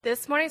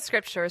This morning's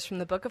scripture is from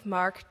the book of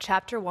Mark,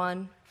 chapter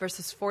 1,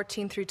 verses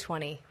 14 through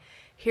 20.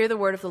 Hear the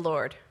word of the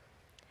Lord.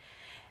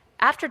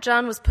 After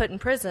John was put in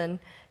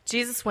prison,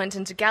 Jesus went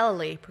into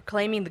Galilee,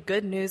 proclaiming the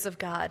good news of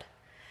God.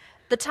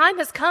 "The time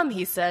has come,"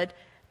 he said.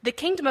 "The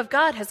kingdom of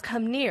God has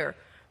come near.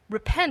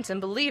 Repent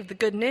and believe the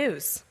good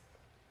news."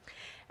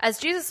 As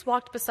Jesus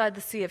walked beside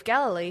the Sea of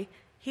Galilee,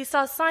 he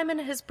saw Simon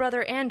and his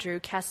brother Andrew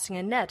casting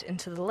a net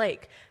into the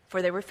lake,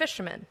 for they were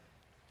fishermen.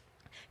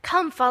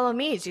 "Come, follow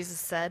me," Jesus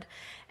said,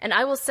 "and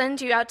I will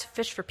send you out to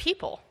fish for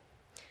people."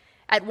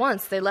 At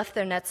once they left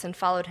their nets and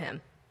followed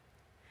him.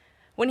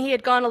 When he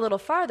had gone a little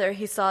farther,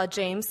 he saw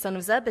James, son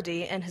of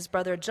Zebedee, and his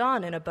brother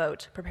John in a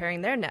boat,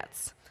 preparing their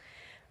nets.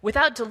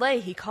 Without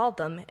delay he called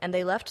them, and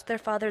they left their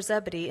father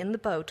Zebedee in the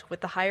boat with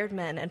the hired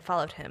men and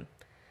followed him.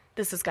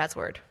 This is God's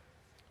word.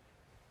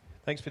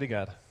 Thanks be to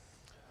God.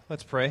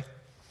 Let's pray.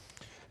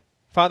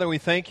 Father, we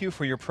thank you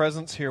for your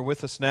presence here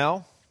with us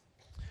now.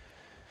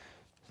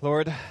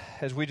 Lord,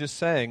 as we just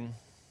sang,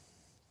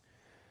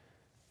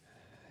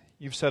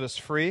 you've set us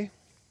free.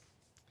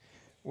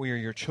 We are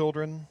your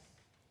children.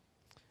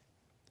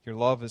 Your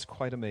love is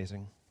quite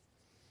amazing.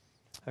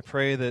 I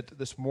pray that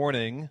this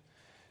morning,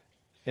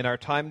 in our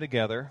time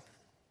together,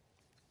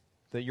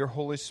 that your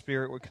Holy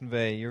Spirit would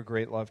convey your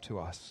great love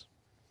to us.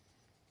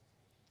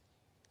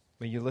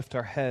 May you lift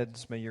our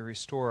heads. May you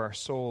restore our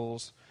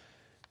souls.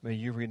 May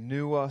you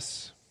renew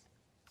us.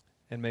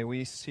 And may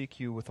we seek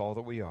you with all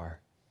that we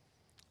are.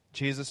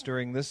 Jesus,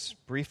 during this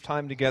brief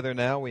time together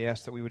now, we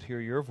ask that we would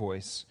hear your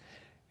voice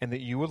and that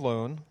you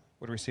alone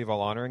would receive all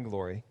honor and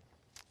glory.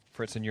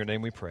 For it's in your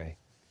name we pray.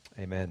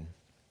 Amen.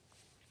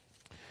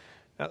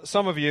 Now,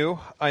 some of you,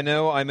 I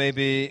know I may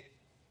be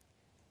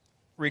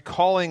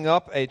recalling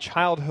up a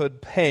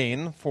childhood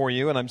pain for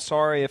you, and I'm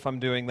sorry if I'm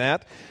doing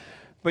that.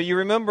 But you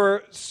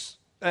remember,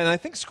 and I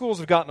think schools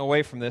have gotten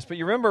away from this, but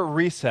you remember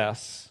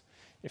recess.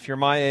 If you're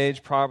my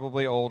age,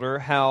 probably older,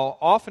 how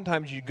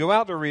oftentimes you go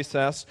out to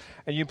recess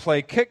and you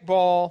play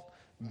kickball,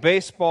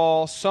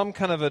 baseball, some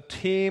kind of a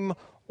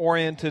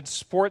team-oriented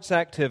sports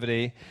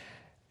activity,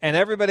 and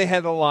everybody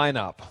had to line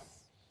up.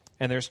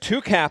 And there's two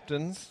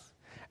captains,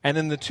 and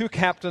then the two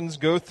captains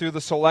go through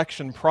the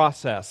selection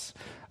process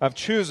of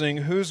choosing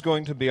who's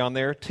going to be on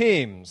their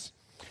teams.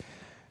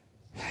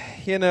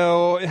 You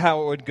know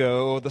how it would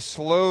go. The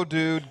slow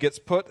dude gets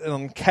put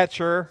on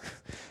catcher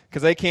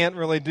because they can't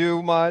really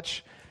do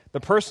much. The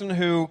person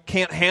who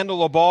can't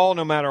handle a ball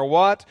no matter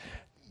what,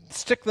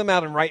 stick them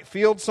out in right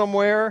field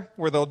somewhere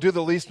where they'll do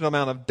the least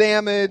amount of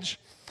damage.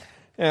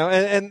 You know,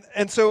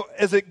 and so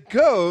as it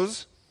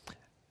goes,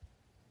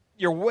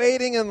 you're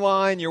waiting in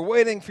line, you're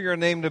waiting for your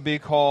name to be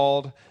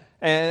called,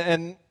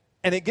 and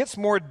it gets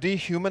more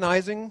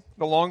dehumanizing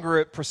the longer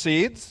it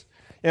proceeds.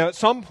 You know, at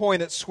some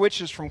point it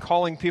switches from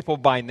calling people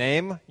by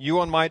name, you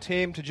on my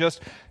team, to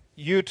just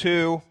you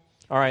two.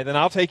 All right, then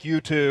I'll take you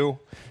two.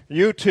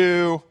 You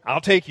two, I'll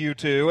take you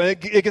two. And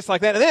it gets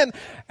like that.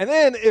 And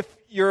then if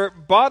you're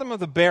bottom of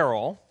the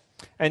barrel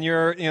and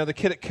you're, the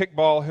kid at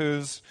kickball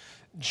who's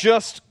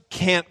just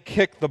can't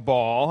kick the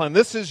ball, and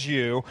this is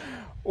you,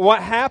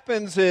 what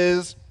happens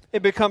is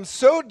it becomes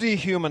so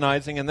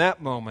dehumanizing in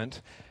that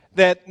moment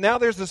that now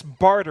there's this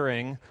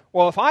bartering.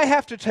 Well, if I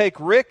have to take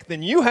Rick,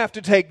 then you have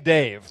to take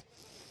Dave.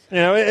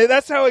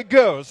 That's how it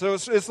goes. So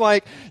it's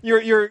like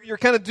you're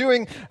kind of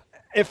doing,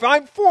 if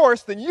I'm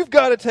forced, then you've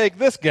got to take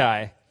this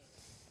guy.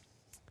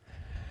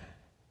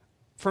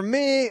 For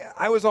me,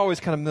 I was always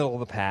kind of middle of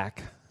the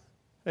pack.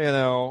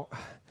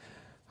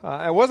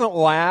 I wasn't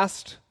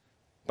last,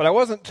 but I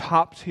wasn't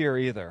top tier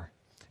either.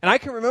 And I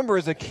can remember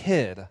as a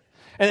kid,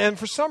 and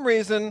for some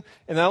reason,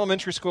 in the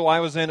elementary school I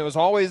was in, it was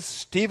always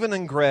Stephen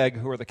and Greg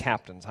who were the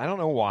captains. I don't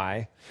know why.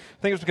 I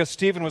think it was because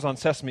Stephen was on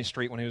Sesame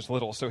Street when he was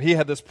little, so he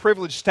had this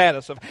privileged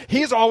status of,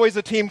 he's always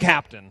a team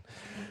captain.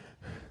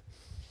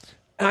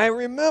 And I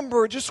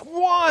remember just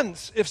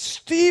once, if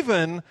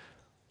Stephen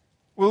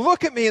will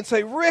look at me and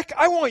say, Rick,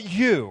 I want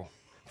you.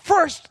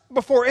 First,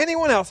 before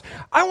anyone else,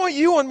 I want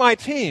you on my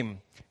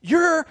team.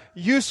 You're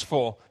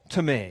useful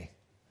to me.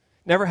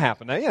 Never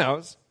happened. Now, it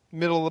was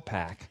middle of the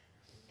pack.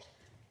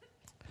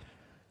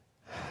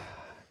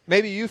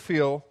 Maybe you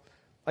feel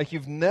like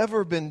you've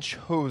never been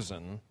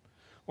chosen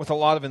with a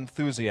lot of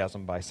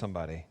enthusiasm by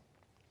somebody.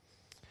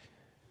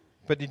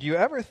 But did you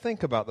ever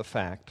think about the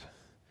fact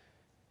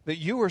that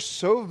you were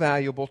so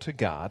valuable to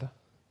God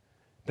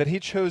that He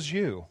chose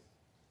you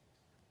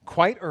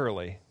quite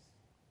early,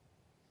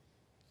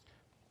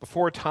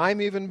 before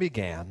time even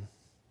began,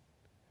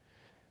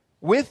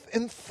 with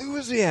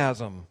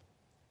enthusiasm?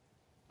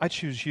 I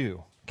choose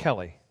you,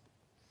 Kelly.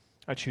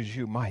 I choose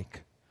you,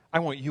 Mike. I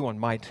want you on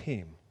my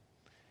team.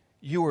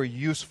 You are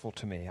useful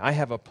to me. I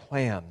have a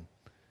plan.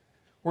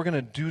 We're going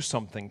to do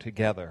something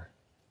together.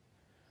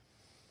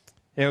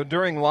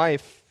 During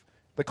life,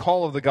 the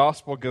call of the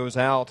gospel goes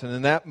out, and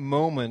in that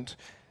moment,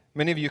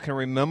 many of you can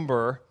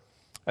remember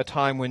a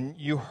time when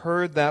you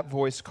heard that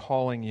voice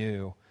calling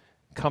you,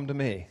 come to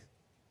me,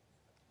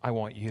 I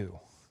want you.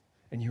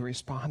 And you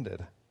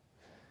responded.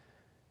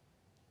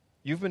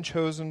 You've been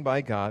chosen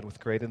by God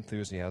with great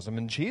enthusiasm,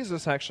 and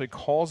Jesus actually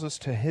calls us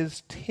to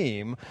his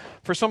team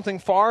for something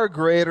far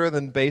greater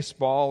than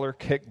baseball or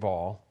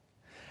kickball.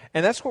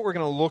 And that's what we're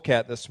going to look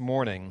at this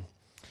morning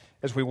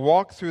as we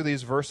walk through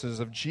these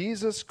verses of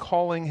Jesus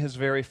calling his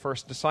very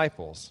first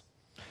disciples.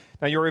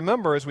 Now, you'll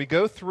remember as we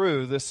go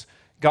through this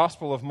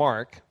Gospel of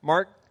Mark,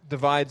 Mark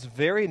divides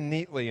very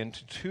neatly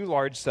into two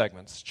large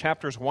segments.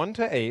 Chapters 1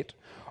 to 8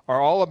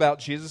 are all about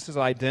Jesus'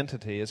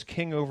 identity as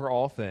king over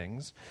all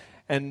things.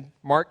 And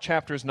Mark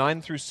chapters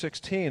 9 through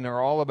 16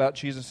 are all about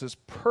Jesus'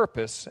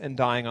 purpose in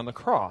dying on the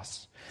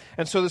cross.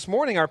 And so this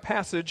morning our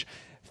passage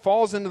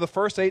falls into the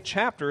first 8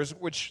 chapters,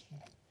 which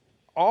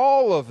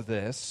all of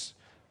this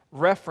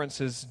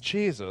references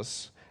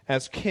Jesus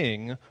as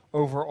king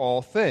over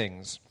all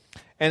things.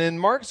 And in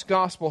Mark's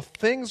gospel,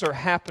 things are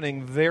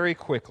happening very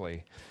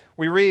quickly.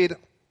 We read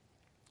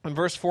in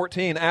verse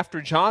 14, after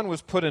John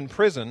was put in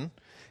prison,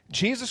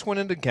 Jesus went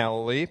into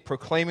Galilee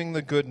proclaiming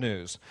the good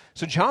news.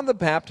 So John the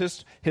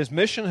Baptist, his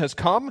mission has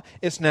come.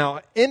 It's now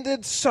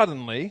ended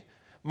suddenly.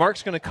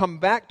 Mark's going to come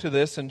back to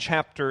this in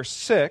chapter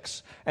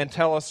 6 and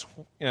tell us,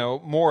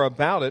 more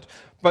about it.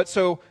 But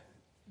so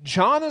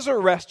John is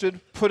arrested,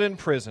 put in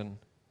prison,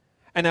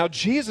 and now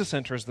Jesus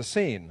enters the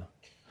scene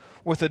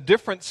with a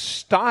different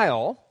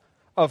style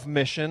of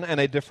mission and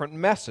a different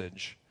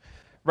message.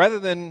 Rather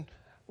than,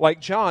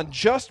 like John,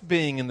 just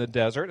being in the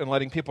desert and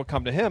letting people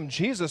come to him,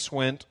 Jesus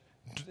went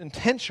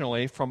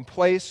intentionally from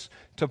place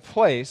to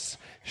place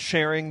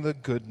sharing the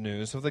good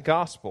news of the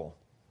gospel.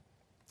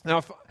 Now,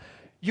 if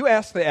you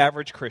ask the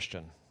average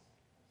Christian,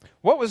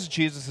 what was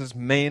Jesus'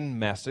 main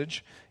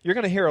message? You're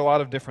going to hear a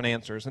lot of different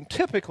answers, and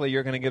typically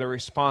you're going to get a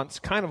response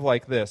kind of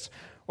like this: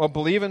 well,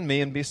 believe in me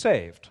and be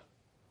saved.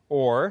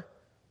 Or,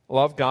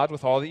 love God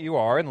with all that you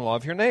are and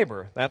love your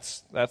neighbor.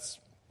 That's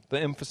the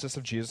emphasis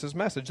of Jesus'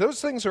 message.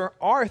 Those things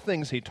are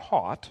things he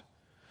taught,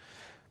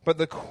 but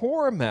the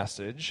core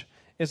message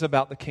is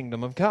about the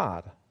kingdom of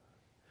God.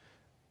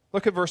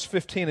 Look at verse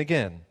 15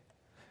 again.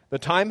 The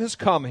time has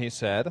come, he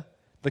said.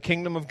 The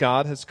kingdom of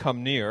God has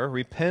come near.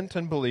 Repent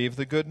and believe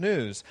the good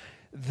news.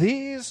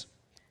 These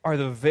are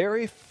the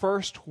very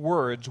first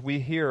words we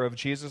hear of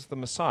Jesus the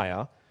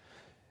Messiah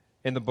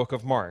in the book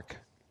of Mark.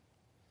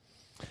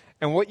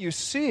 And what you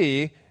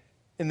see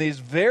in these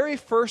very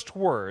first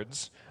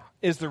words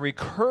is the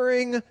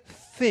recurring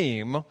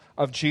theme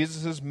of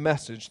Jesus'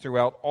 message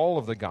throughout all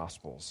of the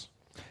Gospels.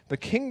 The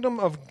kingdom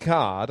of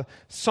God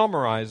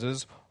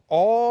summarizes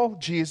all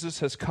Jesus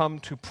has come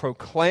to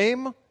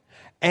proclaim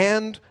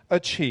and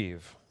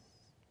achieve.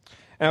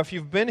 Now, if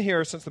you've been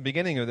here since the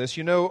beginning of this,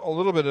 you know a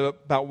little bit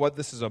about what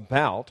this is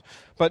about.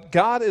 But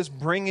God is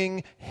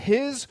bringing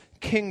his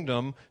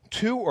kingdom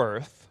to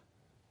earth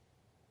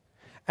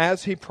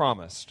as he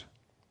promised.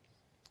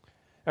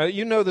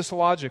 You know this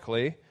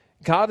logically.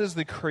 God is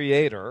the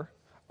creator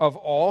of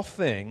all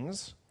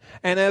things,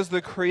 and as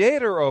the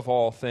creator of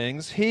all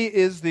things, he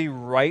is the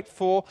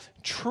rightful,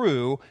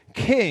 true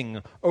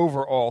king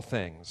over all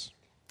things.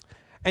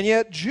 And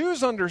yet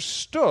Jews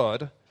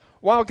understood,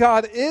 while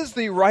God is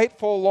the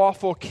rightful,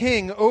 lawful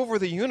king over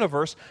the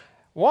universe,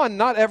 one,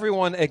 not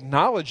everyone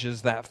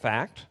acknowledges that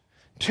fact.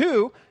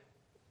 Two,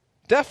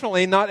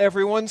 definitely not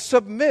everyone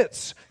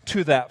submits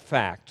to that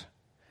fact.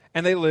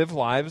 And they live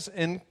lives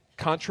in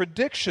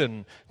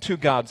contradiction to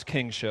God's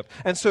kingship.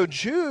 And so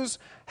Jews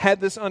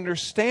had this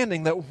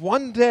understanding that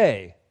one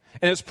day,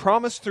 and it's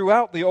promised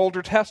throughout the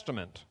Older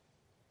Testament,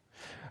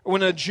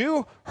 when a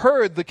Jew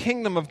heard the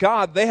kingdom of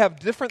God, they have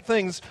different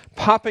things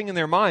popping in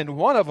their mind.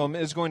 One of them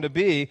is going to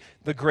be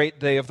the great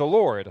day of the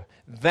Lord.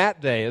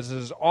 That day, as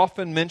is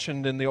often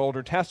mentioned in the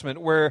Older Testament,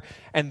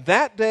 and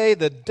that day,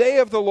 the day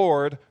of the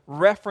Lord,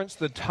 referenced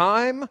the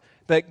time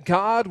that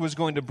God was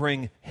going to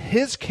bring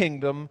his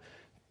kingdom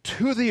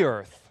to the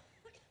earth.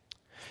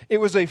 It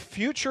was a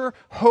future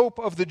hope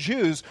of the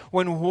Jews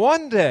when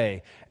one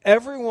day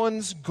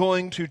everyone's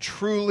going to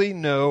truly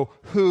know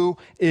who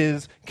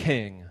is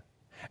king.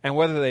 And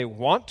whether they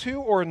want to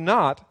or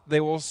not,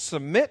 they will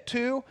submit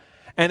to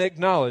and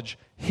acknowledge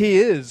he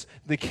is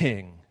the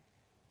king.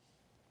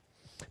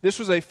 This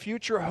was a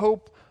future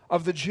hope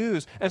of the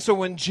Jews. And so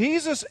when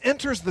Jesus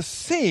enters the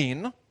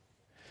scene,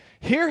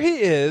 here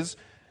he is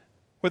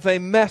with a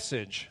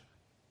message.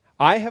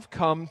 I have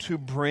come to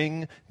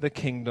bring the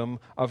kingdom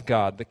of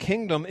God. The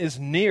kingdom is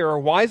near.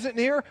 Why is it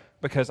near?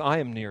 Because I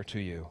am near to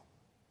you.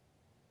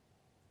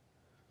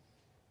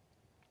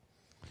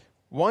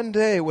 One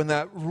day when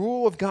that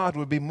rule of God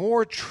would be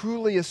more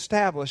truly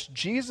established,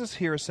 Jesus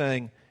here is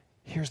saying,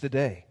 here's the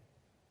day.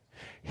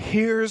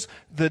 Here's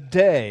the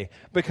day,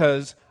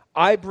 because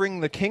I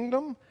bring the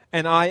kingdom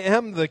and I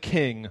am the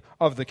king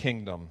of the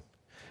kingdom.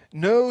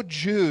 No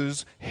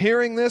Jews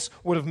hearing this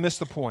would have missed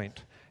the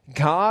point.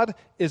 God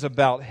is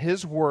about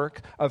his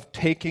work of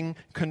taking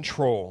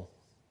control.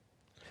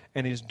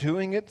 And he's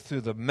doing it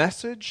through the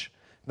message,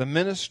 the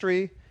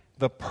ministry,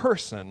 the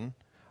person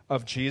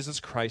of Jesus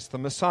Christ the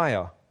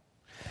Messiah.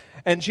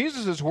 And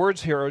Jesus'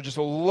 words here are just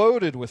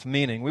loaded with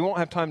meaning. We won't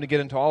have time to get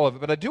into all of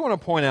it, but I do want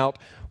to point out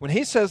when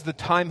he says the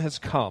time has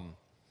come,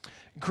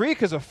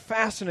 Greek is a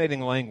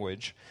fascinating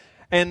language,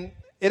 And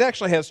it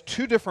actually has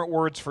two different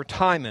words for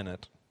time in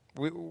it.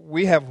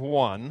 We have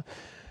one.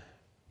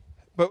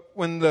 But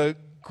when the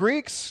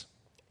Greeks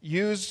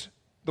used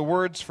the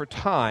words for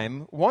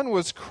time, one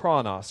was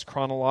chronos,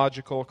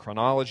 chronological,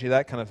 chronology,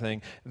 that kind of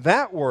thing.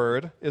 That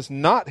word is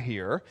not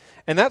here,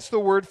 and that's the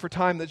word for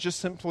time that just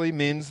simply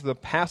means the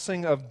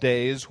passing of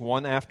days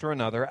one after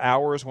another,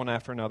 hours one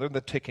after another, the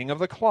ticking of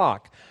the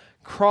clock.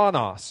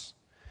 Chronos.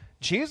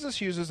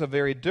 Jesus uses a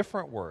very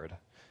different word,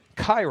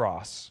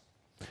 kairos.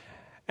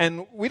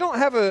 And we don't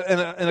have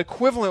an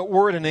equivalent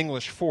word in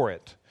English for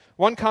it.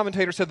 One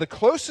commentator said the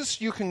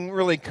closest you can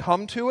really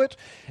come to it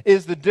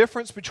is the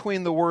difference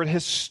between the word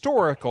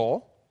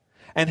historical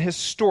and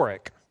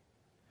historic.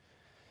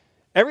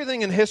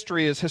 Everything in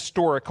history is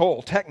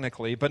historical,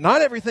 technically, but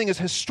not everything is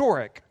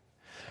historic.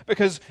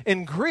 Because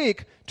in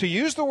Greek, to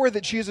use the word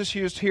that Jesus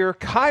used here,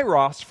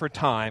 kairos for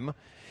time,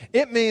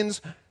 it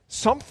means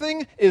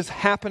something is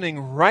happening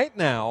right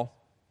now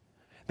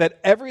that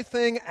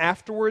everything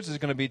afterwards is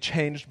going to be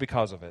changed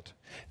because of it.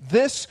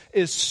 This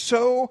is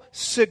so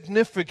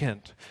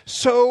significant,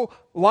 so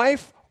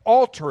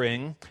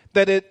life-altering,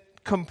 that it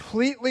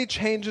completely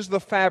changes the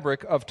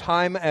fabric of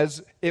time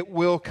as it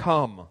will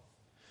come.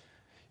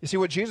 You see,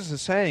 what Jesus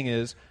is saying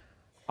is,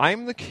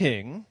 I'm the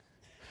king,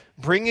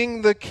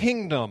 bringing the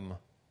kingdom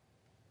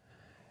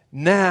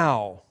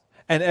now,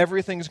 and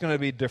everything's going to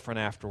be different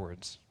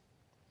afterwards.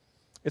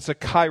 It's a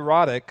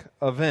kairotic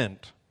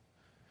event.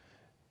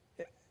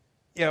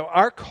 You know,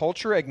 our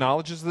culture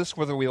acknowledges this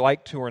whether we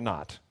like to or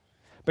not,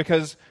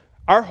 because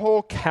our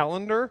whole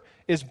calendar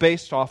is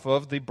based off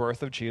of the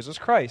birth of Jesus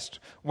Christ.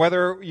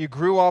 Whether you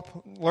grew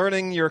up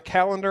learning your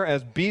calendar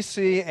as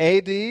BC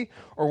AD,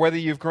 or whether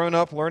you've grown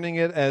up learning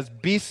it as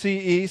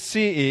BCE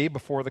CE,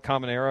 before the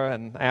Common Era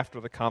and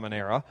after the Common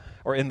Era,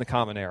 or in the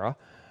Common Era,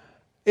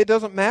 it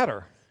doesn't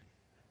matter.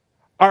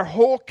 Our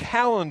whole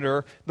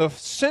calendar, the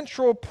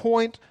central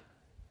point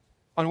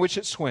on which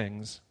it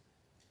swings,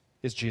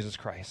 is Jesus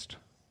Christ.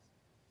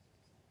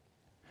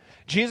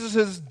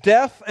 Jesus'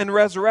 death and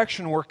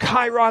resurrection were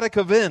kairotic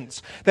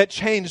events that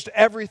changed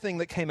everything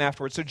that came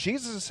afterwards. So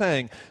Jesus is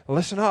saying,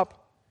 listen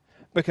up,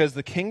 because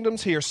the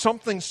kingdom's here.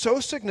 Something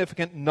so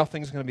significant,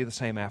 nothing's going to be the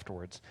same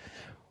afterwards.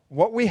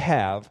 What we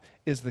have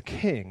is the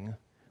king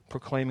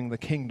proclaiming the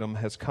kingdom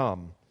has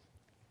come.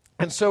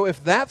 And so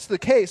if that's the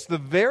case, the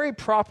very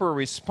proper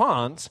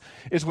response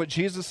is what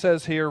Jesus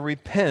says here,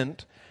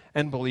 repent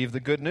and believe the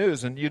good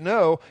news. And you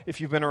know,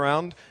 if you've been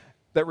around,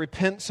 that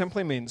repent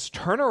simply means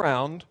turn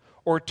around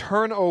or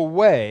turn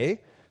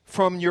away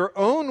from your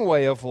own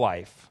way of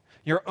life,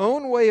 your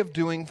own way of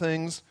doing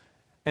things,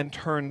 and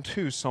turn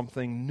to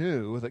something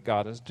new that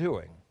God is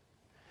doing.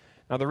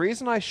 Now, the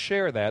reason I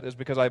share that is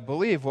because I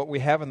believe what we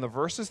have in the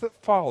verses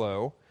that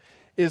follow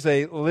is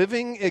a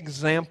living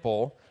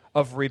example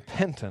of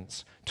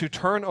repentance, to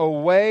turn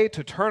away,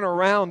 to turn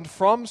around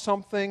from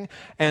something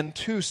and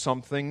to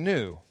something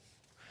new.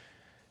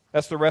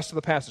 That's the rest of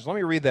the passage. Let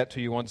me read that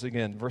to you once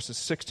again, verses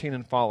 16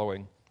 and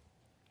following.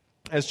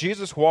 As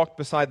Jesus walked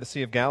beside the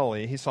Sea of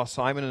Galilee, he saw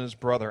Simon and his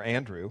brother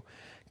Andrew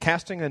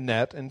casting a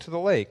net into the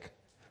lake,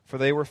 for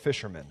they were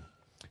fishermen.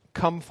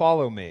 Come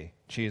follow me,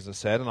 Jesus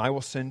said, and I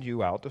will send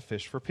you out to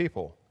fish for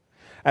people.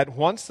 At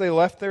once they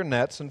left their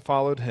nets and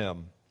followed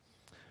him.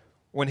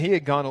 When he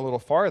had gone a little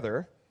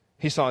farther,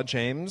 he saw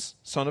James,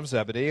 son of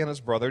Zebedee, and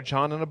his brother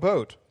John in a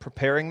boat,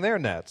 preparing their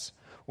nets.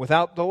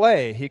 Without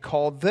delay, he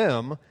called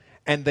them,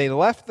 and they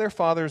left their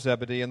father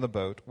Zebedee in the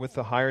boat with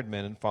the hired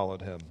men and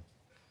followed him.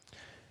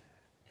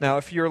 Now,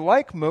 if you're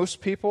like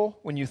most people,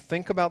 when you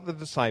think about the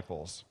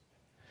disciples,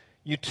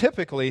 you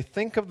typically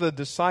think of the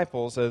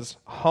disciples as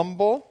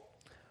humble,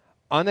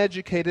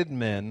 uneducated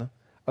men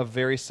of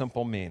very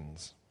simple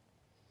means.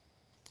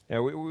 You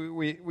know,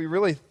 we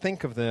really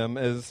think of them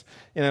as,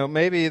 you know,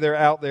 maybe they're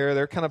out there,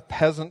 they're kind of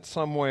peasants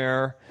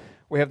somewhere.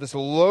 We have this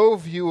low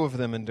view of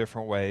them in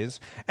different ways.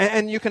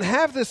 And you can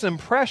have this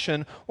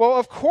impression, well,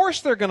 of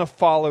course they're going to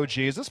follow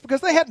Jesus because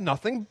they had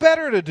nothing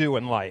better to do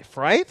in life,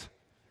 right?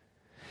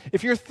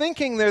 If you're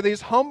thinking they're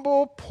these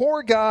humble,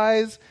 poor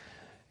guys,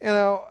 you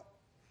know,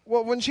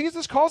 well, when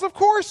Jesus calls, of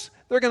course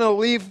they're going to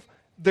leave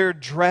their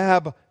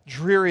drab,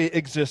 dreary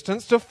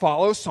existence to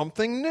follow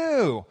something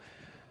new.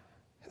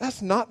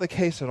 That's not the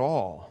case at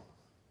all.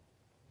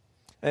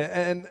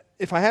 And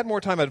if I had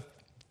more time, I'd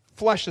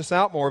flesh this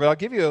out more, but I'll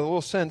give you a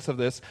little sense of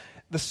this.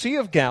 The Sea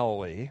of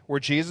Galilee, where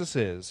Jesus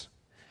is,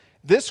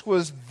 this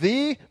was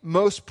the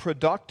most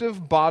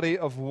productive body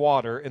of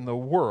water in the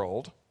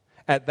world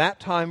at that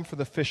time for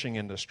the fishing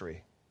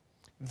industry.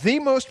 The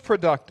most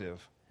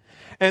productive.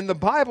 And the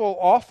Bible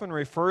often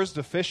refers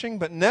to fishing,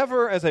 but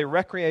never as a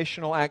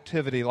recreational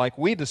activity like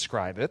we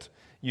describe it,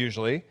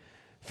 usually.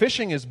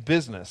 Fishing is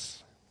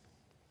business.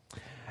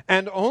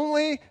 And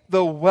only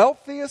the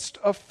wealthiest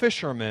of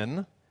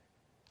fishermen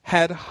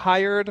had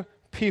hired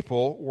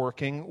people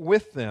working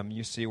with them.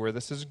 You see where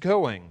this is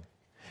going.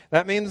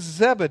 That means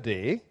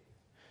Zebedee,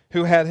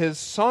 who had his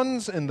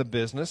sons in the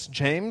business,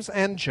 James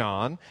and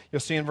John, you'll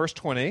see in verse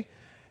 20,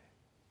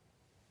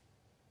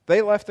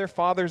 they left their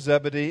father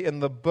Zebedee in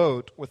the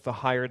boat with the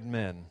hired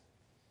men.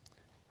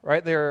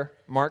 Right there,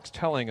 Mark's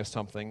telling us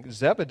something.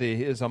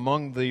 Zebedee is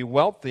among the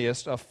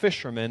wealthiest of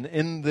fishermen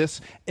in this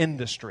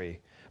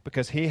industry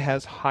because he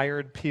has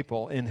hired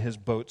people in his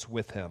boats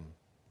with him.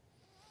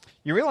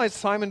 You realize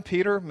Simon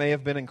Peter may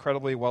have been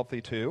incredibly wealthy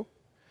too?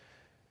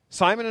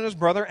 Simon and his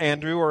brother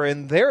Andrew are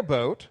in their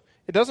boat.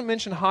 It doesn't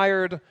mention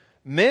hired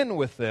men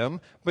with them,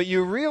 but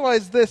you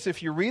realize this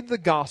if you read the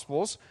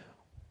Gospels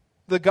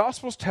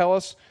tell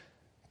us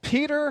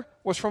Peter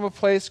was from a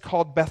place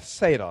called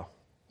Bethsaida,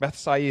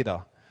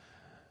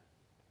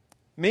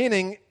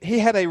 meaning he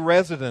had a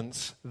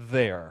residence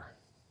there.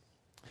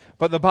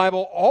 But the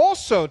Bible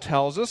also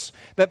tells us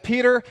that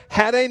Peter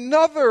had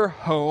another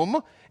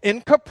home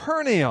in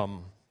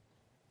Capernaum.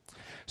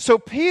 So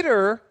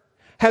Peter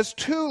has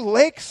two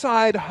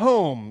lakeside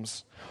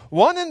homes,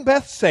 one in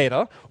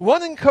Bethsaida,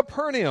 one in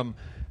Capernaum.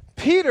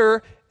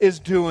 Peter is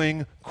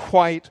doing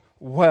quite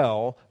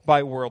well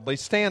by worldly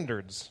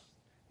standards.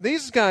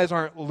 These guys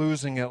aren't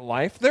losing at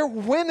life. They're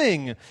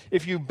winning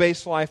if you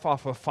base life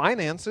off of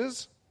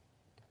finances.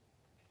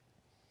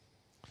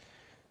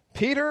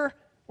 Peter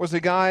was a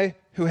guy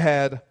who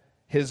had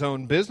his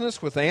own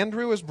business with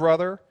Andrew, his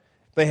brother.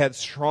 They had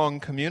strong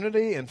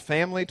community and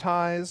family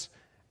ties.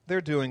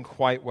 They're doing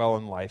quite well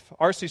in life.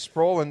 R.C.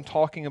 Sproul, in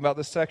talking about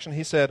this section,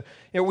 he said,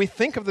 we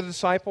think of the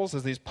disciples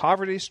as these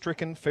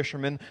poverty-stricken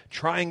fishermen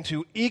trying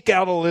to eke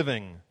out a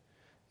living.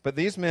 But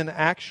these men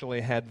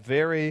actually had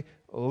very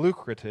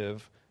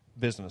lucrative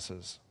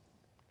businesses.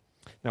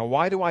 Now,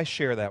 why do I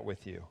share that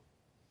with you?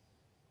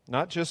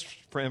 Not just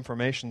for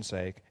information's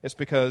sake. It's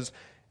because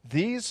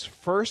these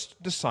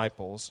first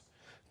disciples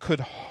could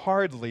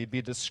hardly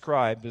be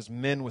described as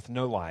men with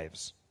no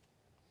lives.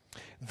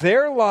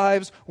 Their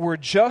lives were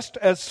just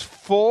as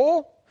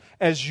full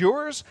as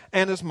yours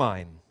and as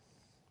mine.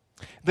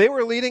 They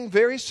were leading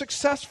very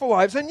successful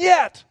lives, and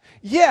yet,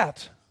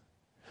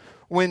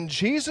 when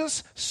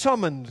Jesus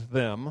summoned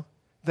them,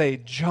 they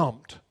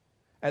jumped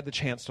at the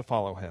chance to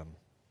follow him.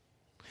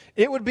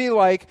 It would be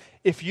like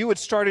if you had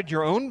started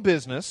your own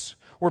business,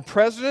 were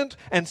president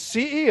and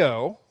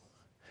CEO,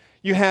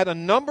 you had a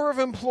number of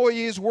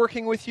employees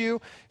working with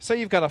you, say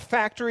you've got a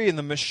factory and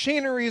the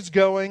machinery is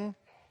going,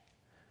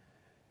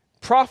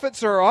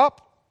 profits are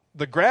up,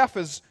 the graph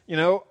is,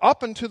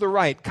 up and to the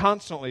right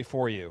constantly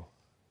for you.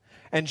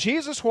 And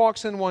Jesus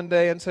walks in one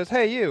day and says,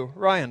 hey, you,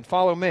 Ryan,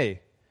 follow me.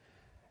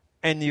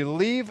 And you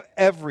leave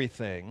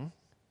everything,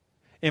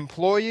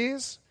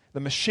 employees, the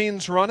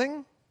machine's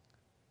running,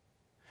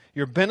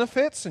 your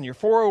benefits and your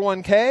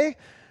 401k,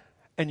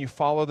 and you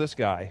follow this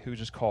guy who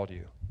just called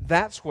you.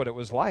 That's what it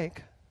was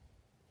like.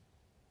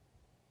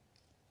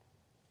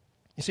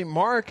 You see,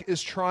 Mark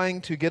is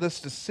trying to get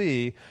us to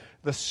see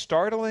the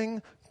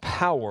startling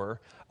power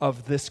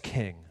of this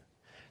king.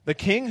 The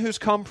king who's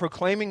come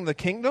proclaiming the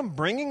kingdom,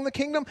 bringing the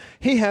kingdom,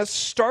 he has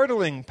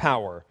startling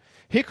power.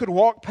 He could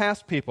walk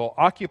past people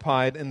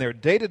occupied in their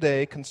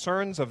day-to-day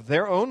concerns of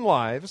their own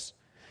lives,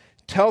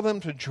 tell them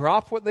to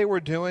drop what they were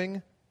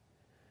doing,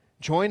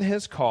 join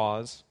his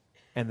cause,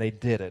 and they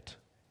did it.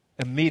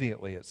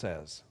 Immediately, it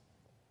says.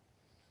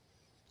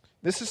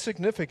 This is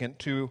significant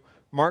to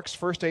Mark's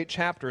first 8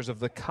 chapters of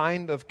the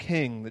kind of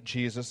king that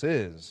Jesus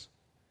is.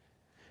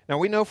 Now,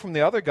 we know from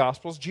the other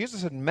Gospels,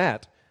 Jesus had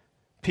met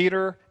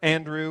Peter,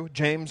 Andrew,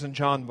 James, and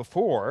John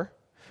before,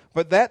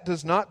 but that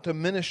does not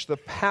diminish the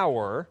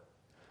power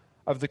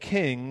of the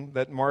king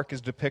that Mark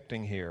is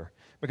depicting here.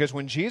 Because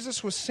when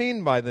Jesus was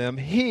seen by them,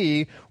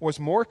 he was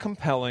more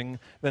compelling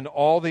than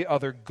all the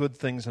other good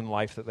things in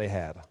life that they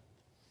had.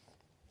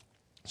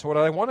 So what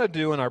I want to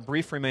do in our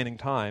brief remaining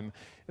time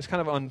is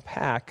kind of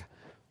unpack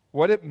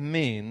what it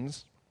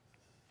means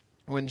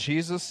when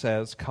Jesus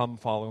says, come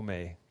follow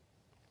me.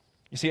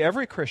 You see,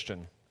 every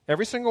Christian,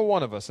 every single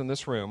one of us in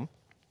this room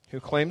who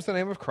claims the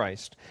name of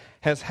Christ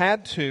has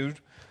had to,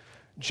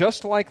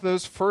 just like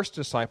those first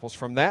disciples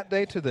from that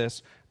day to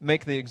this,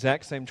 make the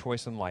exact same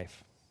choice in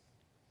life.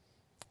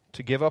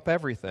 To give up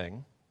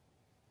everything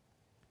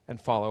and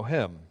follow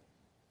him.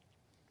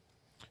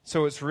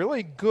 So it's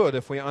really good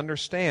if we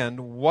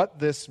understand what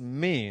this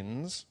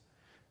means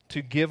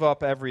to give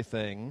up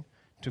everything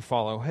to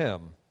follow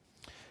him.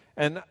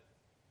 And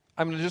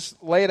I'm going to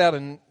just lay it out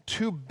in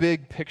 2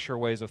 big picture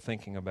ways of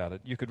thinking about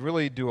it. You could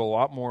really do a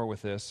lot more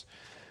with this.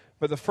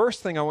 But the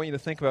first thing I want you to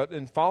think about,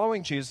 in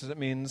following Jesus, it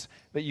means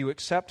that you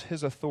accept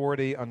his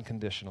authority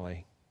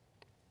unconditionally.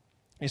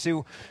 You see,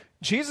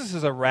 Jesus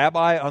is a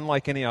rabbi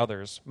unlike any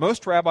others.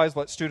 Most rabbis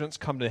let students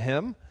come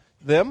to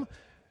them.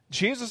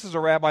 Jesus is a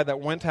rabbi that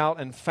went out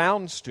and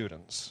found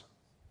students,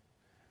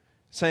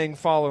 saying,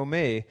 follow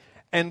me.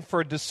 And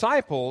for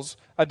disciples,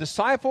 a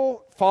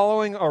disciple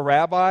following a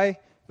rabbi,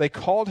 they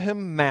called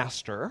him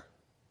master,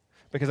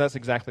 because that's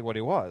exactly what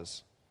he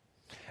was.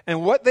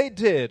 And what they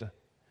did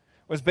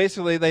was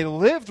basically they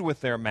lived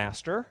with their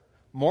master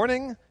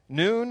morning,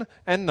 noon,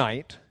 and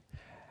night.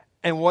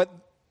 And what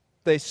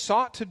they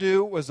sought to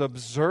do was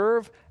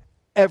observe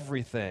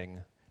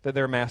everything that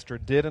their master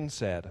did and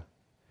said.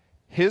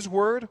 His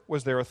word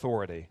was their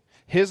authority.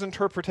 His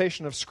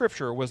interpretation of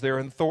Scripture was their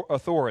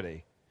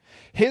authority.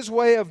 His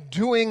way of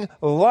doing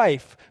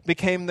life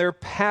became their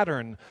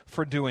pattern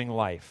for doing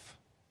life.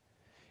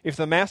 If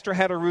the master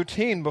had a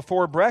routine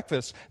before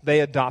breakfast, they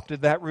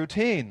adopted that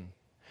routine.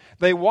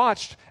 They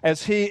watched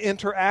as he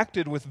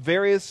interacted with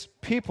various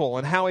people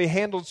and how he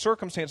handled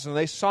circumstances, and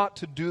they sought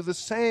to do the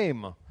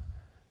same.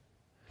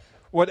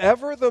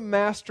 Whatever the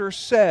master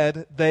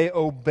said, they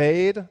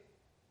obeyed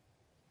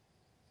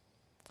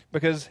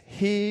because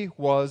he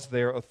was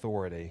their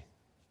authority.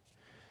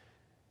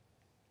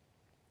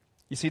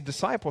 You see,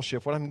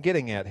 discipleship, what I'm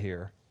getting at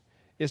here,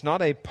 is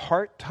not a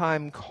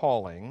part-time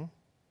calling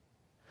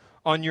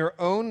on your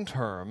own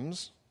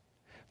terms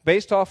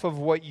based off of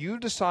what you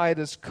decide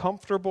is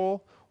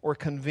comfortable or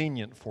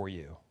convenient for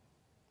you.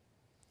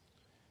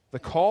 The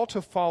call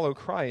to follow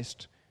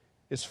Christ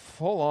is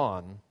full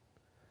on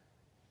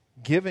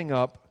giving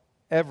up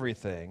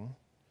everything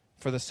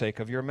for the sake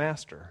of your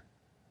master.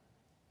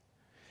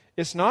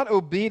 It's not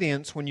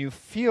obedience when you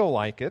feel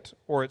like it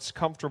or it's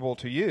comfortable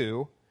to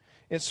you.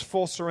 It's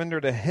full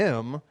surrender to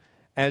him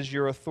as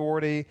your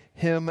authority,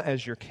 him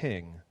as your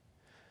king.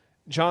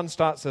 John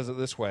Stott says it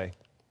this way: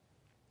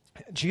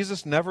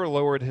 Jesus never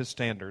lowered his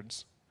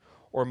standards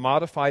or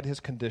modified his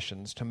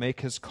conditions to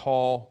make his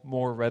call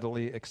more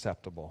readily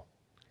acceptable.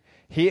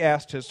 He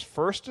asked his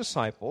first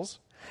disciples,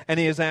 and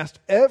he has asked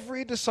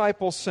every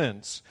disciple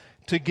since,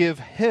 to give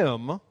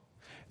him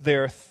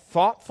their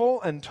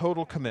thoughtful and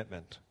total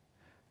commitment.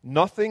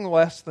 Nothing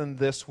less than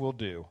this will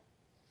do.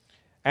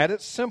 At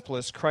its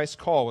simplest, Christ's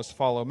call was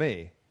follow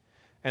me.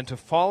 And to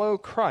follow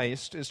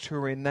Christ is to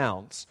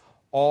renounce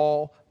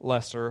all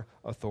lesser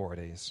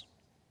authorities.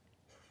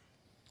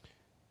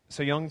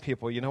 So young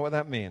people, you know what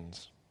that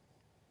means?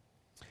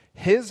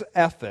 His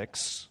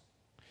ethics,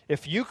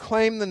 if you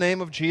claim the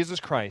name of Jesus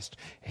Christ,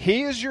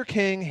 he is your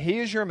king, he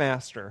is your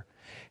master.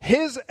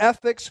 His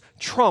ethics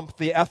trump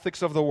the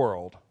ethics of the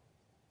world.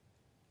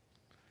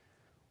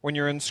 When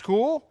you're in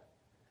school,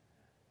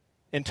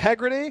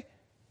 integrity,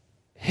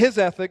 his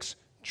ethics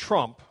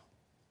trump.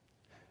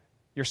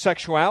 Your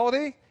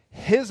sexuality,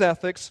 his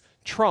ethics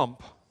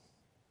trump.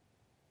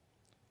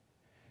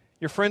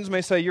 Your friends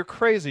may say, you're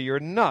crazy, you're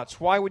nuts.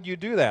 Why would you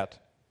do that?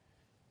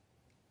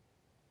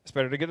 It's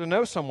better to get to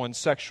know someone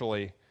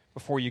sexually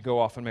before you go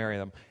off and marry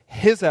them.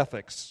 His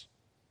ethics.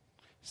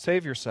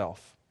 Save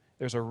yourself.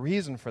 There's a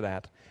reason for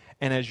that.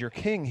 And as your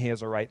king, he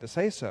has a right to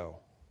say so.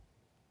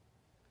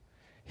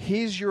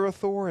 He's your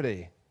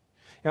authority.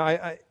 Now,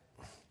 I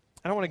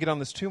don't want to get on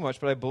this too much,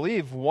 but I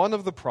believe one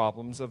of the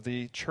problems of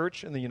the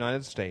church in the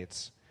United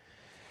States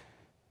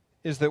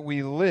is that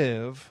we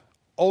live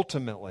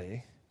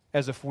ultimately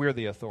as if we're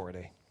the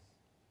authority.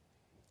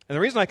 And the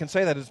reason I can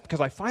say that is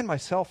because I find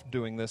myself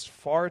doing this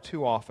far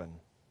too often.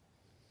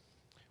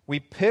 We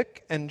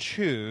pick and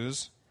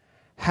choose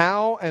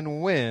how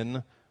and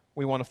when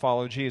we want to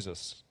follow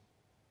Jesus.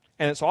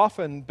 And it's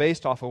often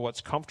based off of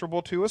what's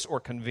comfortable to us or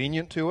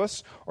convenient to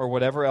us or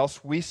whatever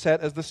else we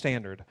set as the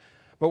standard.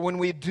 But when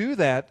we do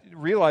that,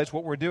 realize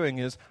what we're doing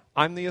is,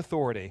 I'm the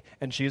authority,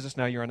 and Jesus,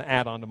 now you're an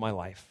add-on to my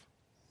life.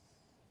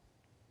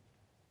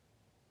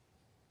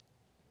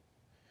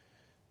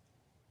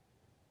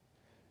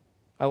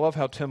 I love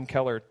how Tim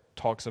Keller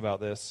talks about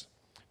this,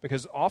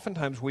 because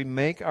oftentimes we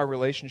make our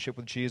relationship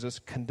with Jesus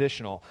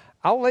conditional.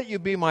 I'll let you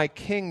be my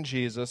king,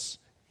 Jesus,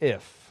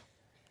 if.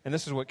 And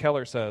this is what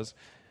Keller says.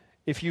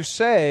 If you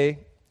say,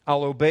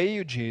 I'll obey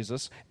you,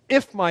 Jesus,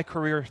 if my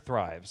career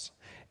thrives,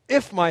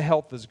 if my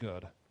health is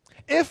good,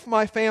 if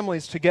my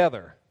family's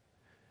together,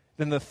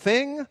 then the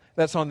thing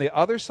that's on the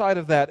other side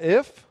of that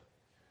if,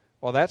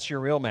 well, that's your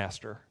real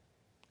master.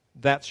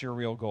 That's your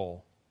real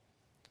goal.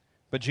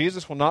 But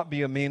Jesus will not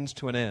be a means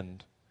to an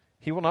end.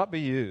 He will not be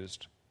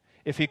used.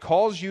 If he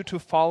calls you to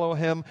follow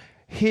him,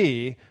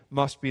 he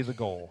must be the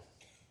goal.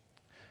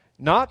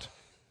 Not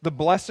the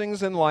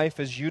blessings in life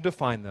as you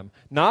define them.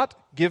 Not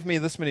give me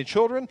this many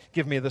children,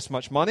 give me this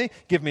much money,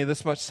 give me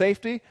this much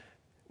safety.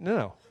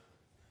 No.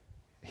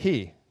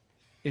 He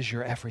is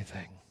your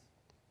everything.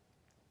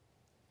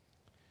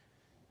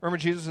 Remember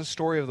Jesus'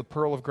 story of the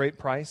pearl of great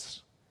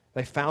price?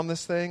 They found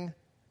this thing,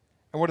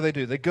 and what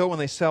do? They go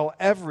and they sell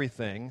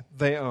everything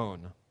they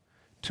own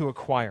to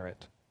acquire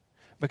it.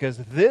 Because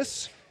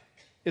this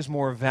is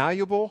more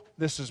valuable,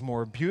 this is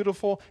more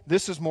beautiful,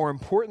 this is more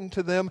important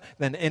to them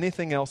than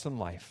anything else in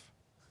life.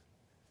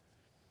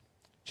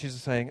 Jesus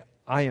is saying,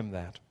 I am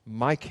that.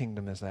 My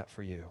kingdom is that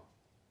for you.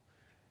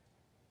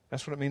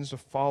 That's what it means to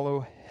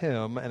follow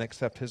him and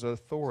accept his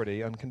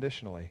authority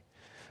unconditionally.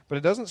 But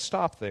it doesn't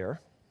stop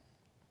there.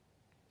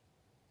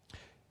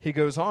 He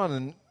goes on,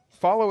 and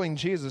following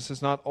Jesus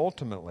is not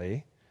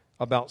ultimately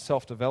about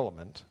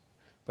self-development,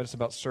 but it's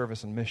about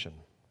service and mission.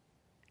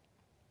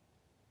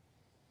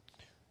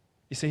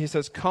 You see, he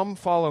says, come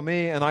follow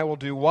me, and I will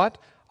do what?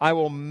 I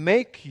will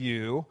make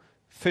you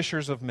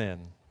fishers of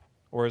men.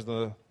 Or as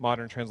the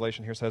modern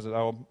translation here says it,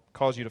 I will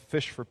cause you to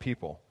fish for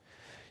people.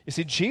 You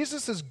see,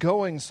 Jesus is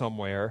going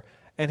somewhere,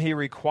 and he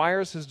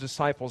requires his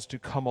disciples to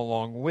come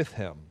along with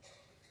him.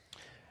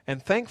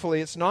 And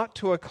thankfully, it's not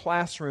to a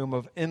classroom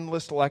of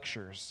endless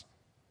lectures.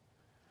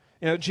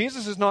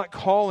 Jesus is not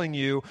calling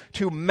you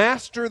to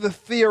master the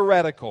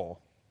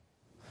theoretical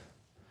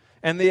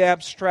and the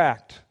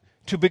abstract,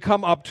 to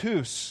become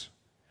obtuse.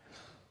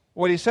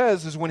 What he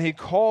says is when he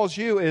calls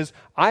you is,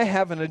 I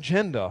have an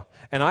agenda,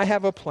 and I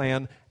have a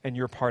plan, and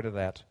you're part of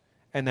that.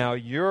 And now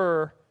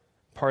you're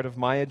part of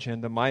my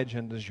agenda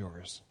is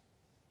yours.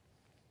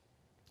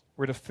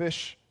 We're to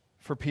fish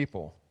for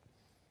people.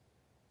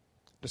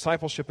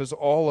 Discipleship is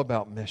all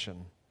about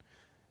mission.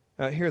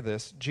 Now, hear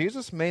this.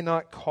 Jesus may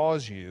not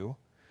cause you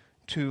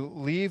to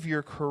leave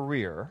your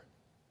career,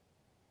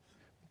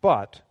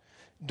 but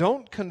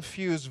don't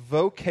confuse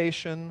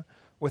vocation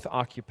with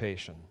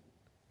occupation.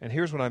 And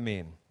here's what I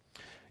mean.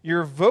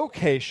 Your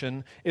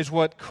vocation is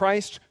what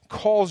Christ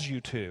calls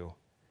you to.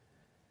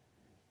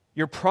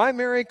 Your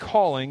primary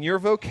calling, your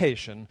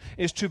vocation,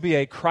 is to be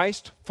a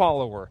Christ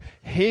follower.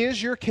 He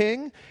is your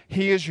king.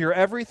 He is your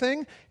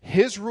everything.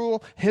 His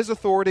rule, His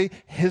authority,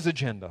 His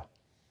agenda.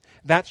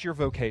 That's your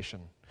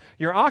vocation.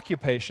 Your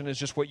occupation is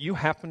just what you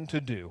happen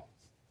to do.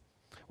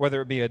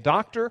 Whether it be a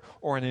doctor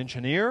or an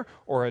engineer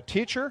or a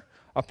teacher,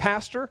 a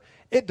pastor,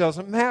 it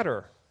doesn't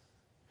matter.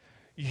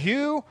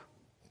 You,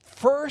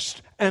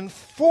 first and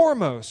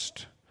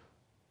foremost,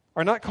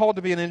 are not called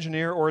to be an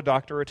engineer or a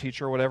doctor or a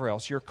teacher or whatever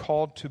else. You're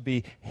called to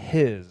be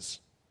His,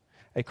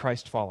 a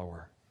Christ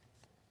follower.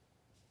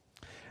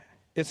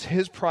 It's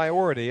His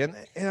priority. And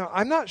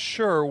I'm not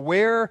sure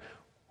where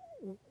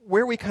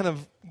we kind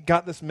of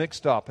got this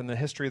mixed up in the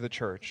history of the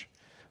church.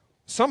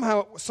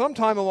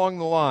 Sometime along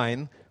the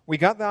line, we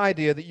got the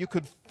idea that you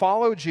could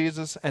follow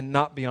Jesus and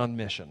not be on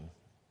mission.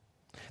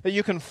 That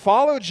you can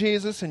follow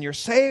Jesus and you're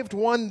saved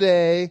one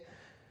day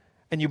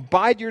and you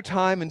bide your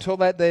time until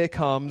that day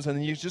comes and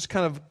then you just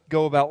kind of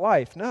go about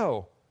life.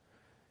 No.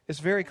 It's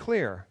very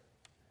clear.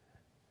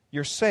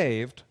 You're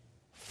saved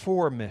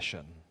for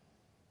mission.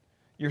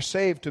 You're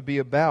saved to be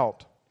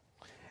about.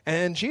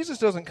 And Jesus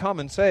doesn't come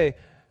and say,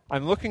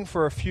 I'm looking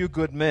for a few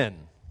good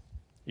men.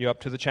 You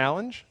up to the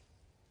challenge?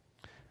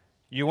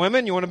 You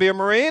women, you want to be a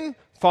Marine?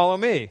 Follow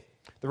me.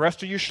 The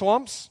rest of you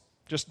schlumps,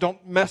 just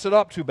don't mess it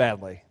up too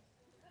badly.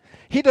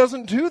 He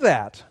doesn't do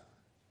that.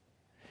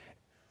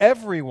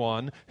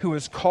 Everyone who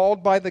is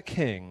called by the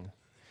King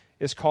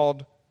is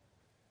called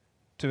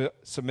to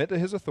submit to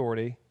His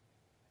authority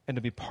and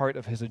to be part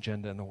of His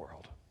agenda in the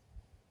world.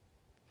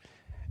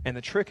 And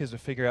the trick is to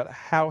figure out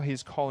how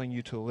He's calling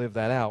you to live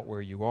that out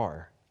where you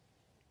are.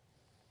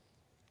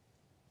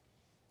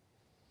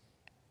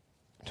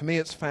 To me,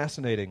 it's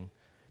fascinating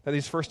that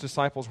these first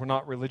disciples were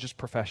not religious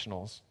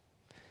professionals.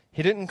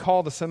 He didn't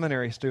call the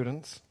seminary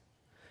students.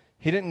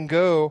 He didn't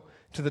go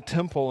to the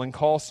temple and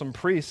call some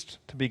priest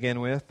to begin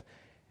with.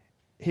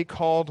 He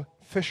called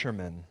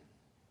fishermen.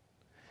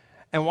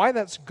 And why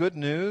that's good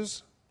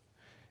news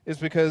is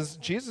because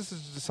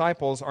Jesus'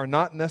 disciples are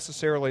not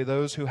necessarily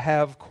those who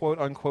have, quote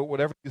unquote,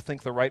 whatever you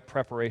think the right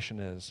preparation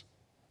is.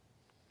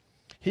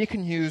 He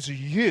can use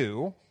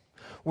you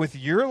with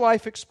your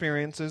life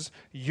experiences,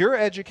 your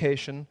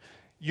education,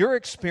 your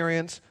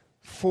experience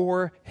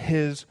for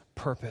His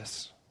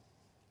purpose.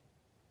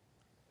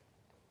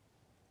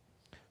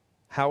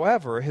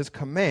 However, His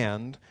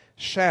command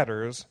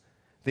shatters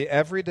the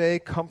everyday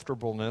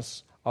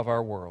comfortableness of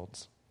our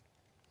worlds.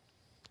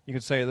 You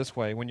could say it this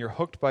way: when you're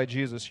hooked by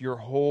Jesus, your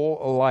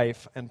whole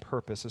life and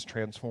purpose is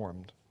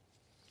transformed.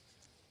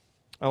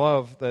 I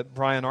love that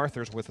Brian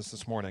Arthur's with us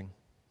this morning.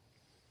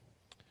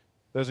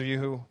 Those of you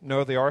who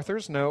know the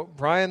Arthurs know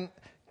Brian,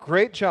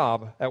 great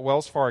job at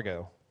Wells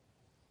Fargo.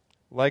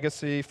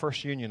 Legacy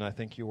First Union, I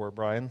think you were,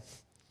 Brian.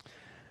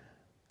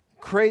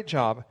 Great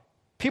job.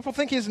 People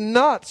think he's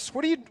nuts.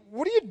 What are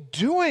you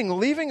doing?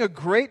 Leaving a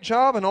great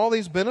job and all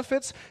these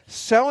benefits,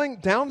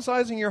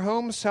 downsizing your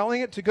home,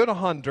 selling it to go to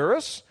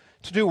Honduras?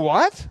 To do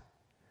what?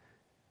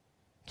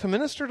 To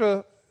minister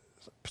to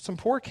some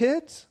poor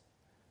kids?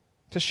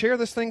 To share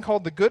this thing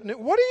called the good news?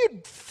 What are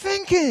you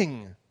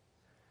thinking?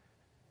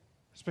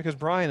 It's because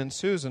Brian and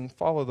Susan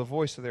follow the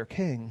voice of their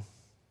King.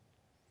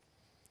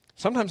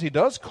 Sometimes He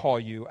does call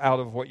you out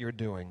of what you're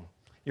doing,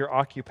 your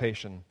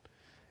occupation,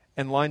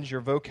 and lines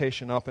your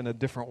vocation up in a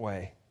different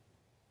way.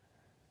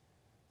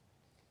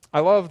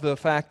 I love the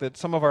fact that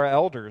some of our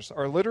elders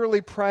are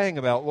literally praying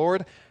about,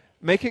 Lord,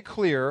 make it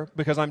clear,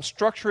 because I'm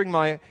structuring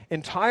my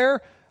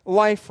entire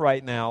life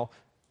right now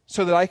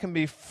so that I can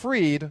be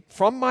freed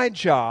from my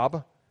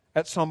job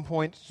at some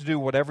point to do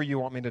whatever you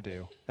want me to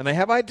do. And they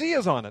have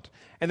ideas on it,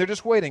 and they're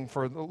just waiting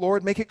for the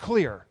Lord, make it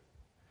clear.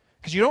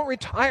 Because you don't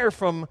retire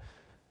from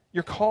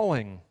your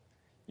calling.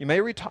 You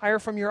may retire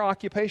from your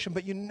occupation,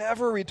 but you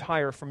never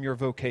retire from your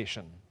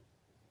vocation.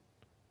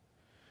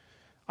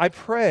 I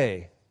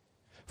pray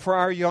for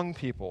our young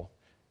people,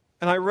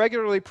 and I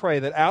regularly pray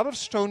that out of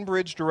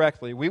Stonebridge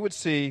directly, we would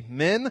see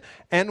men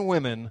and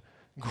women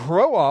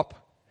grow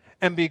up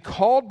and be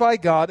called by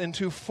God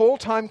into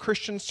full-time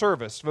Christian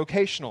service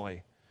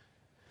vocationally,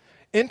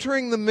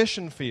 entering the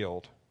mission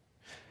field,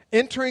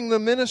 entering the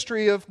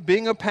ministry of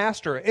being a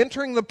pastor,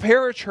 entering the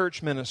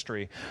parachurch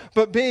ministry,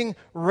 but being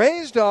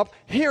raised up,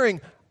 hearing,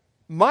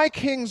 my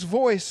King's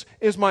voice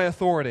is my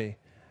authority,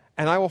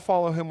 and I will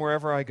follow Him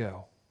wherever I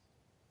go.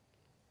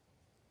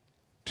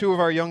 Two of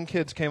our young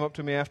kids came up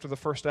to me after the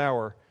first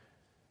hour.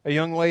 A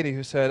young lady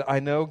who said, I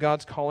know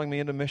God's calling me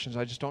into missions.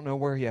 I just don't know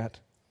where yet.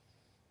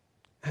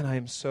 And I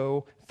am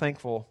so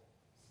thankful.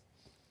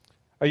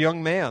 A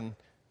young man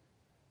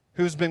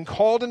who's been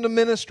called into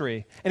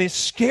ministry, and he's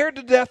scared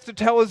to death to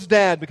tell his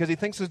dad because he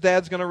thinks his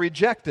dad's going to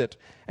reject it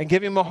and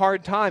give him a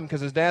hard time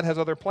because his dad has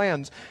other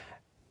plans.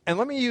 And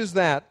let me use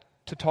that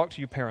to talk to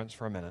you parents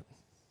for a minute.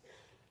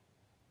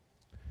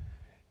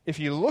 If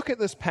you look at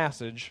this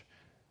passage,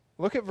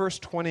 look at verse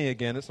 20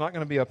 again. It's not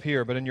going to be up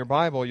here, but in your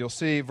Bible you'll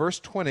see verse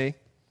 20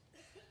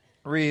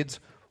 reads,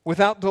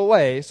 without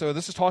delay, so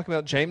this is talking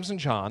about James and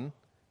John,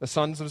 the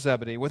sons of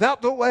Zebedee.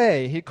 Without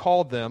delay he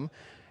called them,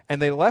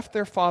 and they left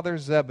their father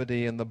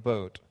Zebedee in the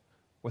boat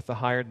with the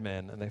hired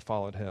men, and they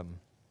followed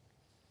him.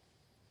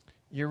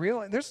 You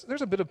realize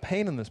there's a bit of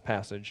pain in this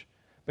passage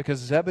because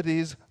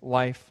Zebedee's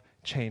life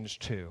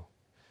changed too.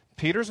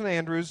 Peter's and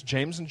Andrew's,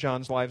 James and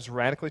John's lives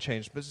radically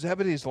changed, but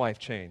Zebedee's life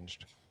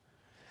changed.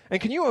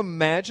 And can you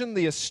imagine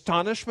the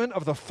astonishment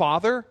of the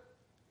father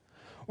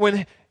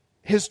when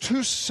his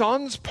two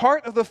sons,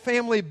 part of the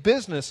family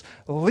business,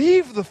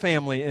 leave the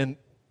family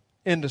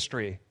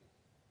industry?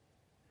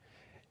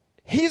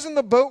 He's in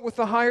the boat with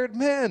the hired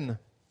men.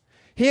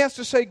 He has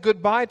to say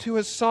goodbye to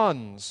his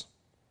sons,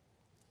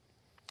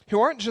 who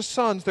aren't just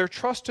sons, they're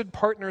trusted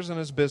partners in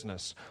his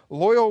business,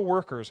 loyal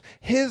workers,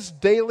 his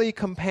daily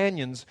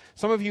companions.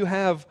 Some of you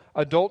have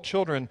adult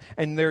children,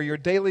 and they're your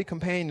daily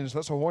companions.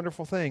 That's a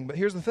wonderful thing. But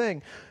here's the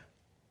thing.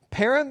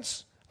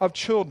 Parents of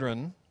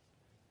children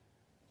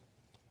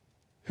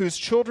whose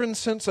children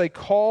sense a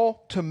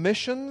call to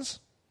missions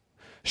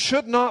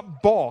should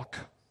not balk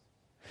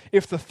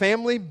if the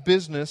family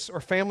business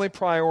or family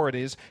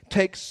priorities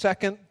take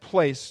second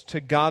place to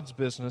God's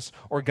business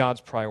or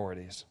God's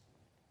priorities.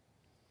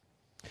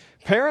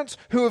 Parents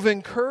who have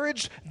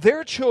encouraged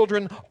their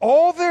children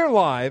all their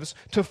lives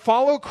to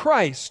follow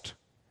Christ,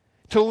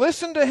 to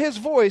listen to His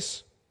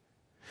voice,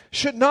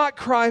 should not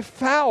cry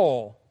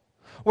foul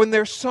when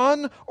their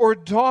son or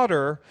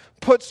daughter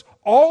puts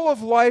all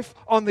of life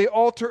on the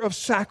altar of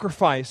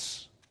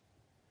sacrifice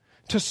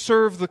to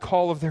serve the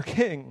call of their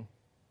king.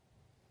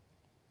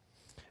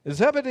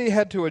 Zebedee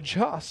had to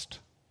adjust.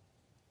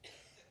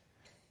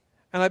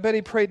 And I bet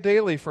he prayed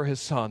daily for his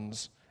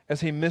sons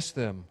as he missed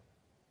them.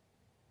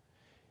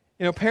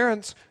 You know,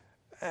 parents,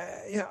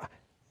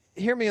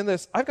 hear me in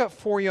this. I've got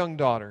 4 young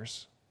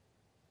daughters.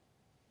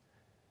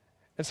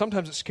 And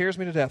sometimes it scares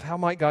me to death. How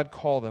might God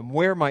call them?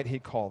 Where might He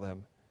call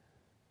them?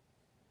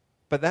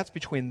 But that's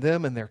between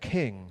them and their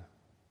king.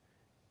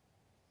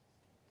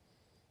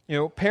 You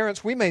know,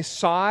 parents, we may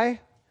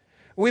sigh.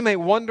 We may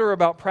wonder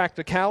about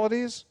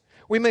practicalities.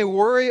 We may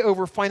worry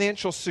over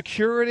financial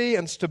security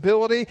and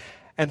stability,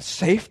 and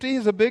safety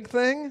is a big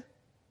thing.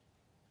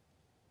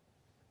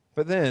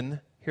 But then,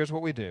 here's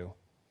what we do.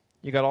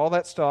 You got all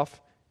that stuff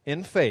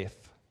in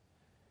faith.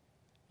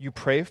 You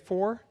pray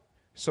for,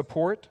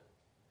 support,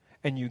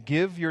 and you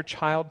give your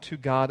child to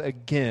God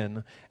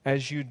again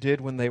as you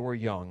did when they were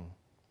young.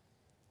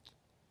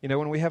 You know,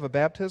 when we have a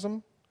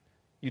baptism,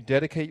 you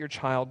dedicate your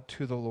child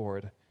to the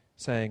Lord,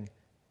 saying,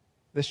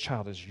 this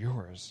child is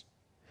yours.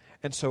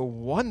 And so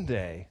one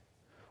day,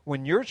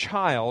 when your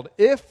child,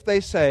 if they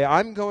say,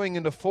 I'm going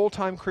into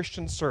full-time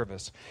Christian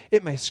service,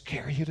 it may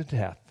scare you to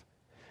death.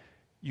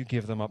 You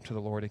give them up to the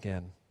Lord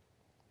again.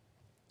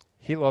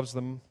 He loves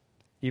them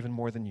even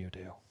more than you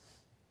do.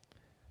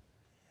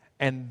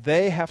 And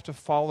they have to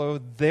follow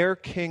their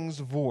king's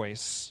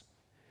voice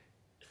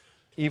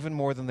even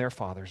more than their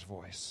father's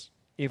voice,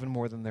 even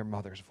more than their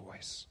mother's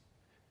voice,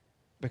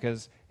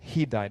 because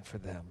He died for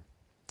them.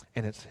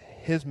 And it's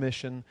His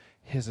mission,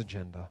 His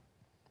agenda.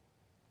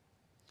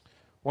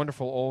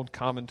 Wonderful old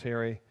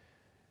commentary.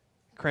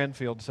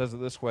 Cranfield says it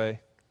this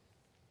way.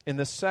 In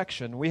this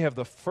section, we have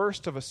the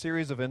first of a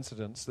series of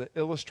incidents that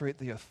illustrate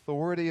the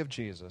authority of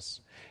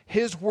Jesus.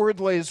 His word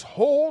lays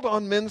hold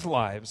on men's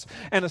lives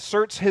and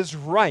asserts His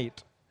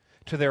right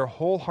to their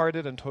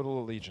wholehearted and total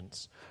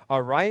allegiance,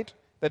 a right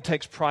that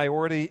takes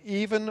priority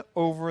even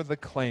over the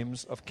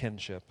claims of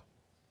kinship,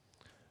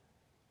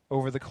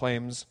 over the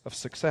claims of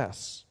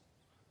success,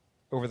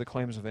 over the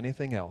claims of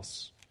anything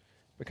else,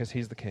 because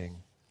He's the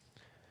King.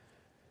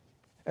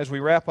 As we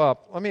wrap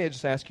up, let me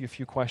just ask you a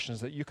few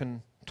questions that you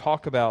can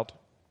talk about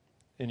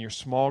in your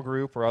small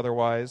group or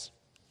otherwise.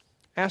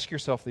 Ask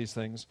yourself these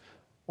things.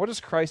 What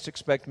does Christ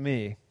expect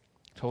me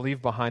to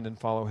leave behind and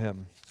follow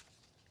Him?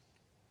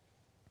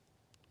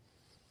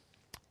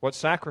 What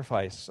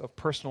sacrifice of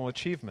personal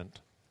achievement,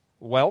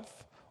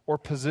 wealth, or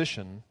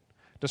position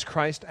does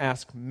Christ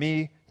ask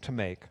me to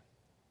make?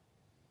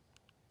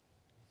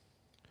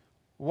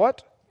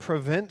 What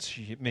prevents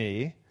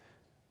me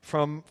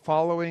from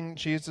following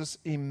Jesus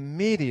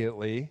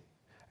immediately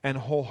and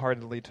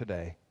wholeheartedly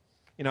today?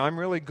 You know, I'm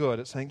really good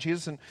at saying,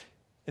 Jesus,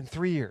 in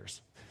 3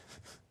 years,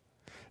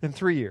 in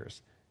 3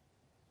 years,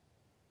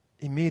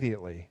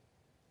 immediately,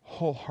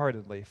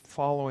 wholeheartedly,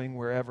 following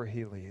wherever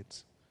He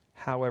leads,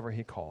 however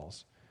He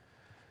calls.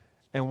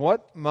 And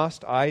what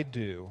must I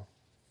do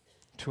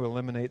to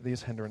eliminate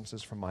these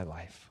hindrances from my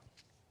life?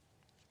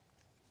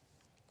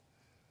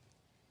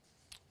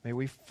 May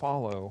we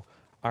follow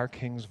our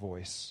King's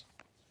voice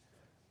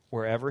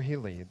wherever he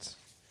leads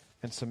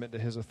and submit to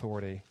his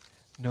authority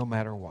no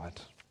matter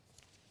what.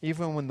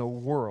 Even when the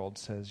world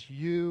says,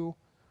 you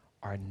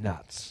are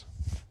nuts.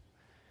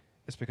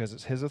 It's because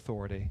it's his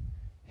authority,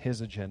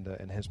 his agenda,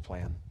 and his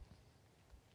plan.